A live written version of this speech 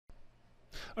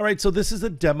All right, so this is a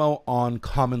demo on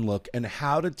CommonLook and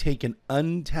how to take an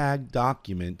untagged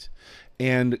document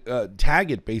and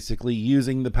tag it basically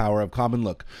using the power of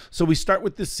CommonLook. So we start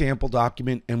with this sample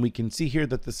document and we can see here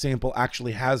that the sample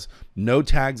actually has no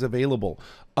tags available.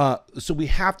 So we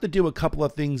have to do a couple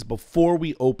of things before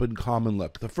we open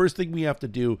CommonLook. The first thing we have to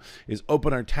do is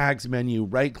open our tags menu,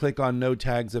 right click on no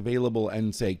tags available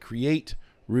and say create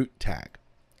root tag.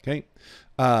 Okay,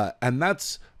 and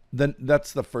that's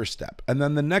the first step. And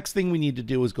then the next thing we need to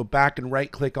do is go back and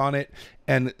right click on it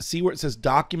and see where it says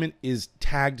document is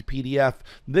tagged PDF.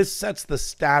 This sets the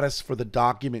status for the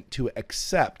document to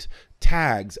accept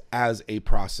tags as a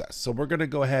process. So we're going to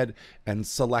go ahead and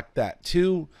select that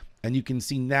too. And you can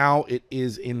see now it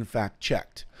is in fact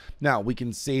checked. Now we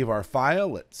can save our file.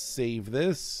 Let's save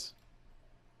this.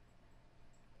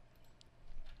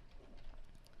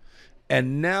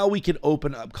 And now we can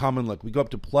open up CommonLook. We go up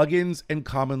to plugins and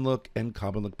CommonLook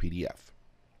PDF.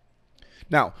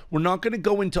 Now, we're not going to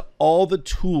go into all the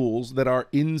tools that are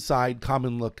inside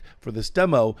CommonLook for this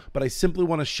demo, but I simply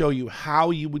want to show you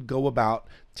how you would go about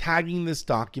tagging this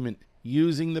document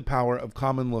using the power of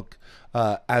CommonLook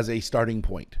as a starting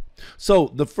point. So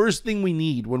the first thing we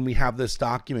need when we have this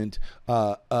document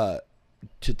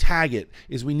to tag it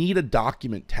is we need a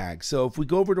document tag. So if we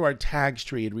go over to our tags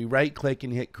tree and we right click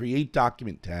and hit create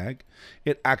document tag,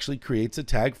 it actually creates a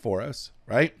tag for us,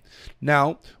 right?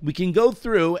 Now we can go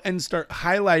through and start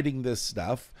highlighting this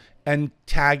stuff and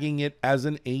tagging it as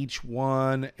an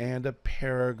H1 and a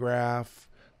paragraph.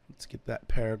 Let's get that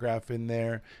paragraph in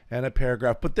there and a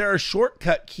paragraph, but there are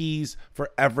shortcut keys for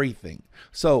everything.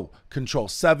 So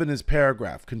Control-7 is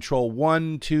paragraph,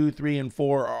 Control-1, 2, 3, and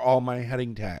 4 are all my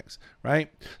heading tags,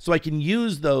 right? So I can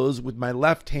use those with my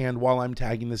left hand while I'm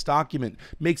tagging this document.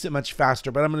 Makes it much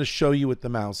faster, but I'm going to show you with the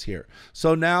mouse here.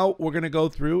 So now we're going to go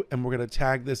through and we're going to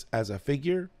tag this as a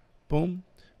figure, boom,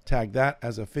 tag that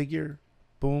as a figure,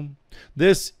 boom.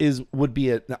 This would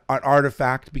be an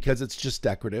artifact because it's just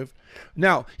decorative.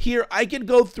 Now here I can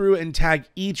go through and tag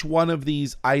each one of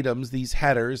these items, these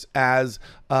headers, as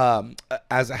a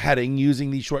heading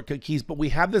using these shortcut keys. But we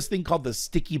have this thing called the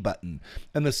sticky button,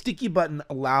 and the sticky button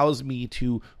allows me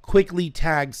to quickly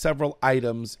tag several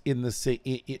items in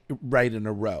the right in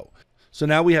a row. So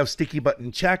now we have sticky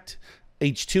button checked,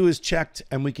 H2 is checked,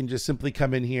 and we can just simply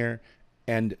come in here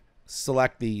and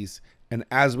select these. And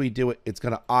as we do it, it's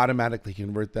going to automatically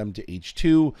convert them to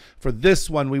H2. For this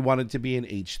one, we want it to be an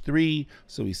H3.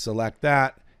 So we select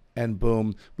that and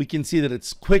boom. We can see that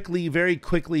it's very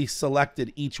quickly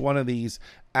selected each one of these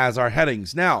as our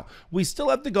headings. Now, we still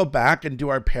have to go back and do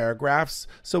our paragraphs.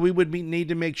 So we would need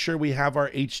to make sure we have our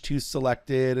H2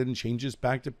 selected and change this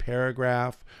back to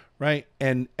paragraph, right?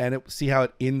 And see how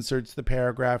it inserts the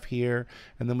paragraph here.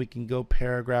 And then we can go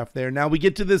paragraph there. Now we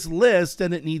get to this list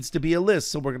and it needs to be a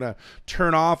list. So we're going to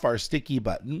turn off our sticky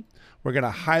button. We're going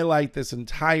to highlight this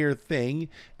entire thing.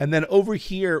 And then over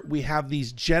here, we have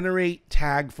these generate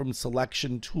tag from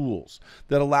selection tools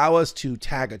that allow us to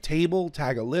tag a table,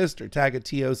 tag a list, or tag a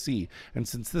TOC. And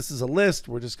since this is a list,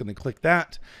 we're just going to click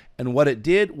that. And what it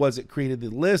did was it created the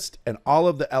list and all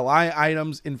of the LI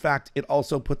items. In fact, it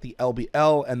also put the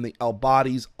LBL and the L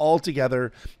bodies all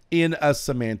together in a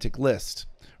semantic list,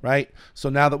 right? So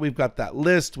now that we've got that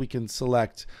list, we can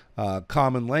select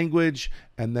common language,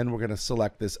 and then we're going to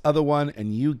select this other one.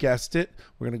 And you guessed it,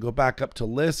 we're going to go back up to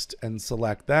list and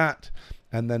select that.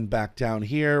 And then back down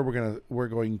here, we're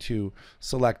going to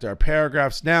select our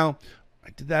paragraphs. Now, I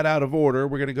did that out of order.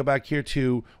 We're going to go back here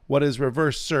to what is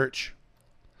reverse search.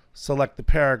 Select the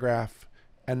paragraph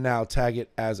and now tag it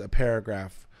as a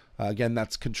paragraph. Again,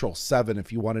 that's Control-7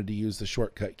 if you wanted to use the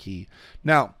shortcut key.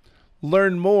 Now,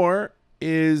 learn more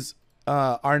is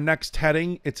our next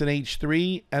heading. It's an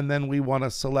H3, and then we want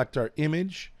to select our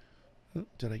image. Oh,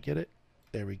 did I get it?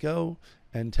 There we go.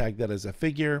 And tag that as a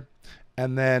figure.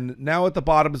 And then now at the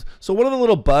bottom, so one of the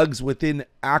little bugs within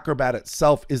Acrobat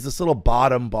itself is this little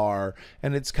bottom bar,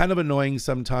 and it's kind of annoying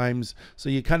sometimes. So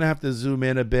you kind of have to zoom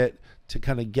in a bit to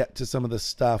kind of get to some of the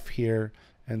stuff here.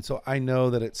 And so I know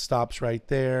that it stops right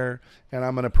there, and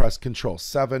I'm going to press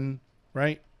Control-7,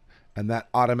 right? And that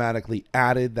automatically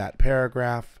added that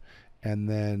paragraph. And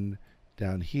then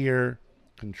down here,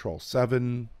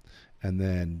 Control-7, and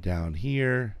then down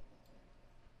here,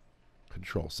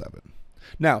 Control-7.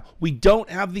 Now, we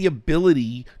don't have the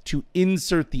ability to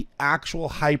insert the actual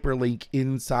hyperlink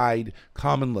inside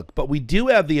CommonLook, but we do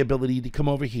have the ability to come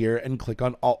over here and click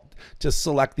on Alt to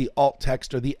select the alt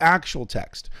text or the actual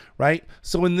text, right?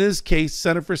 So in this case,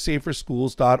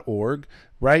 centerforsaferschools.org,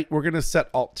 right? We're going to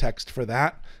set alt text for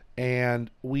that,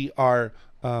 and we are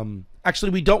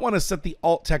Actually, we don't want to set the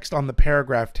alt text on the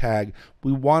paragraph tag.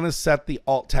 We want to set the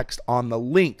alt text on the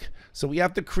link. So we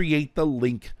have to create the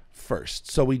link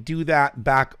first. So we do that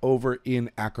back over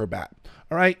in Acrobat.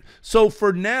 All right. So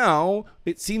for now,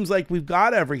 it seems like we've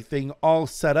got everything all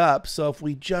set up. So if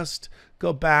we just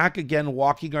go back again,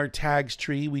 walking our tags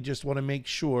tree, we just want to make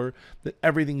sure that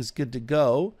everything's good to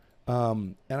go.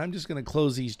 And I'm just going to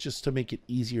close these just to make it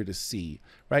easier to see.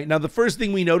 Right now, the first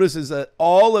thing we notice is that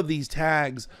all of these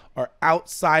tags are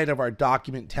outside of our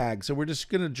document tag. So we're just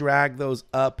going to drag those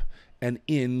up and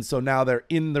in. So now they're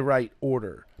in the right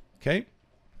order. Okay.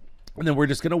 And then we're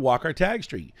just going to walk our tags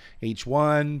tree.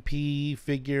 H1, P,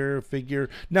 figure, figure.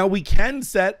 Now we can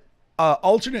set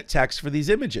alternate text for these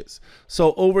images.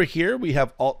 So over here we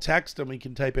have alt text, and we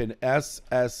can type in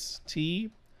SST,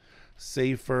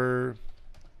 safer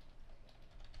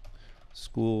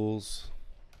schools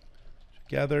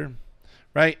together,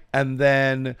 right? And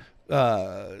then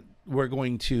we're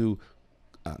going to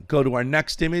go to our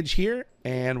next image here,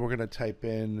 and we're going to type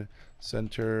in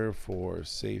Center for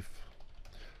Safe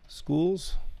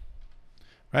Schools,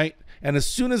 right? And as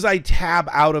soon as I tab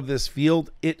out of this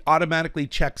field, it automatically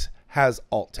checks has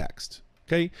alt text.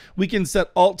 Okay, we can set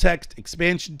alt text,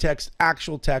 expansion text,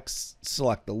 actual text,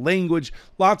 select the language,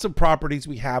 lots of properties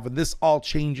we have, and this all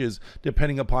changes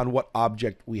depending upon what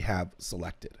object we have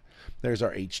selected. There's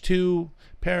our H2,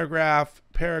 paragraph,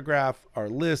 our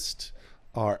list,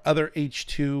 our other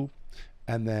H2,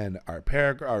 and then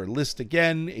our list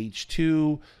again,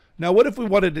 H2. Now, what if we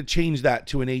wanted to change that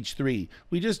to an H3?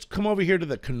 We just come over here to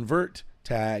the convert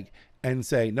tag and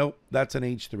say, nope, that's an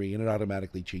H3, and it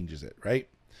automatically changes it, right?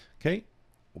 Okay.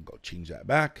 We'll go change that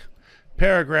back.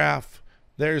 Paragraph,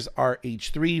 there's our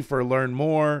H3 for learn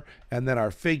more, and then our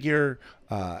figure,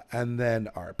 and then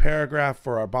our paragraph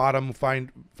for our bottom,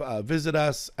 visit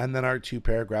us, and then our 2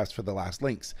 paragraphs for the last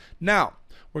links. Now,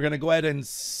 we're going to go ahead and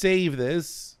save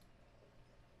this.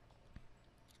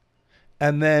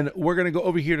 And then we're going to go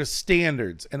over here to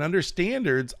standards. And under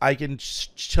standards, I can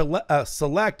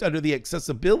select under the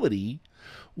accessibility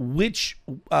which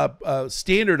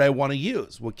standard I want to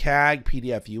use. WCAG,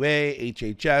 PDF UA,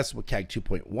 HHS, WCAG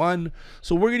 2.1.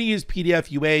 So we're going to use PDF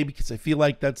UA because I feel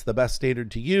like that's the best standard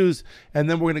to use. And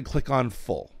then we're going to click on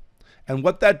full. And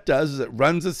what that does is it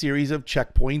runs a series of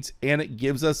checkpoints and it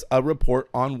gives us a report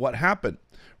on what happened,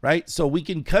 right? So we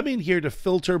can come in here to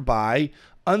filter by,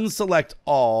 unselect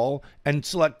all, and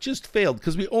select just failed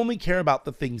because we only care about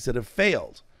the things that have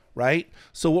failed. Right?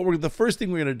 So the first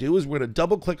thing we're going to do is we're going to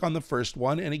double click on the first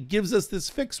one, and it gives us this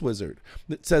fix wizard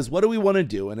that says, what do we want to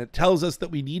do? And it tells us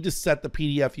that we need to set the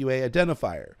PDF UA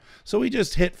identifier. So we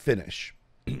just hit finish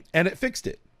and it fixed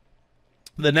it.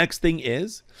 The next thing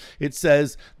is, it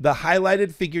says the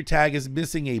highlighted figure tag is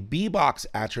missing a B box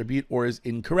attribute or is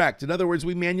incorrect. In other words,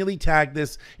 we manually tag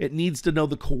this. It needs to know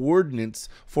the coordinates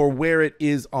for where it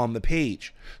is on the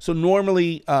page. So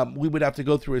normally we would have to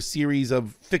go through a series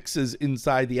of fixes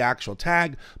inside the actual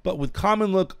tag, but with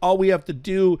CommonLook, all we have to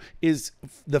do is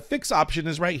the fix option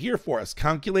is right here for us.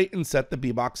 Calculate and set the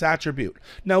B box attribute.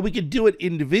 Now we could do it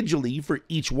individually for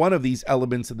each one of these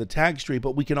elements in the tag tree,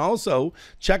 but we can also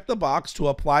check the box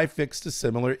to apply fix to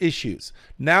similar issues.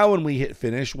 Now when we hit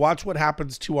finish, watch what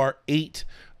happens to our eight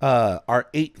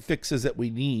fixes that we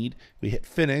need. We hit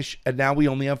finish, and now we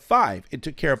only have 5. It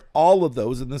took care of all of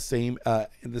those in the same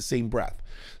breath.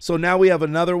 So now we have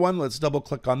another one. Let's double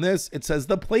click on this. It says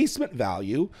the placement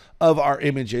value of our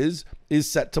images is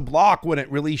set to block when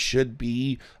it really should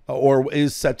be, or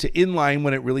is set to inline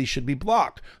when it really should be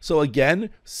block. So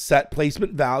again, set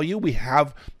placement value. We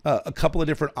have a couple of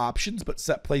different options, but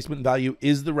set placement value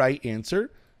is the right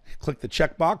answer. Click the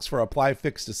checkbox for apply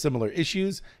fix to similar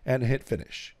issues and hit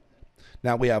finish.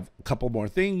 Now we have a couple more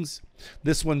things.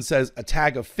 This one says a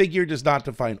tag of figure does not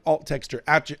define alt text or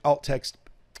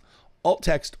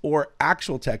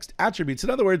actual text attributes. In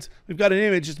other words, we've got an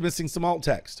image that's missing some alt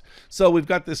text. So we've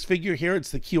got this figure here.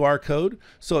 It's the QR code.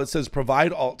 So it says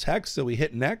provide alt text. So we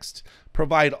hit next.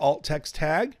 Provide alt text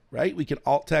tag, right? We can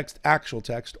alt text, actual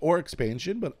text, or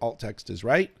expansion, but alt text is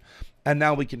right. And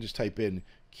now we can just type in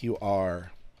QR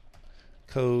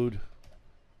code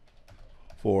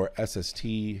for SST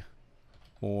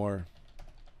more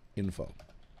info,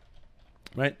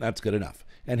 right? That's good enough.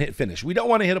 And hit finish. We don't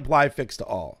want to hit apply fix to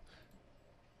all,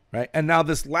 right? And now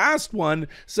this last one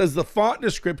says the font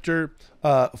descriptor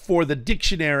for the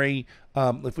dictionary.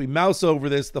 If we mouse over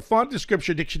this, the font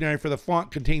descriptor dictionary for the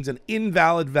font contains an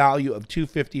invalid value of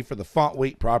 250 for the font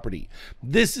weight property.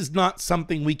 This is not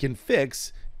something we can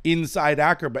fix inside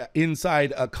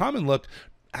CommonLook.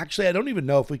 Actually, I don't even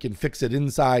know if we can fix it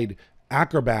inside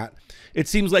Acrobat, it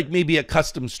seems like maybe a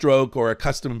custom stroke or a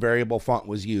custom variable font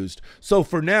was used. So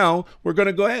for now, we're going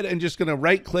to go ahead and just going to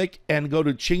right click and go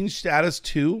to change status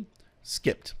to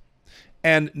skipped.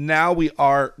 And now we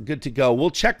are good to go. We'll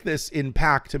check this in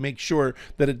pack to make sure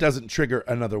that it doesn't trigger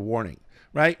another warning,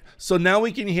 right? So now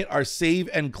we can hit our save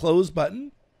and close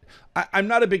button. I'm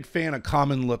not a big fan of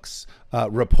CommonLook's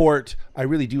report. I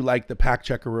really do like the pack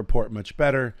checker report much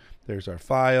better. There's our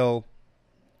file,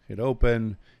 hit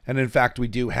open. And in fact, we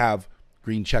do have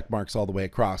green check marks all the way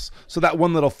across. So that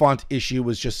one little font issue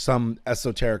was just some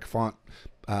esoteric font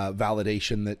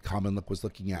validation that CommonLook was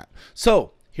looking at.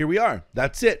 So here we are.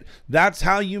 That's it. That's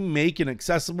how you make an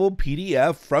accessible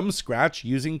PDF from scratch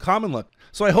using CommonLook.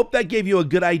 So I hope that gave you a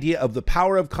good idea of the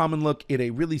power of CommonLook in a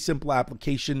really simple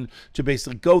application to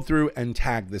basically go through and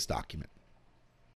tag this document.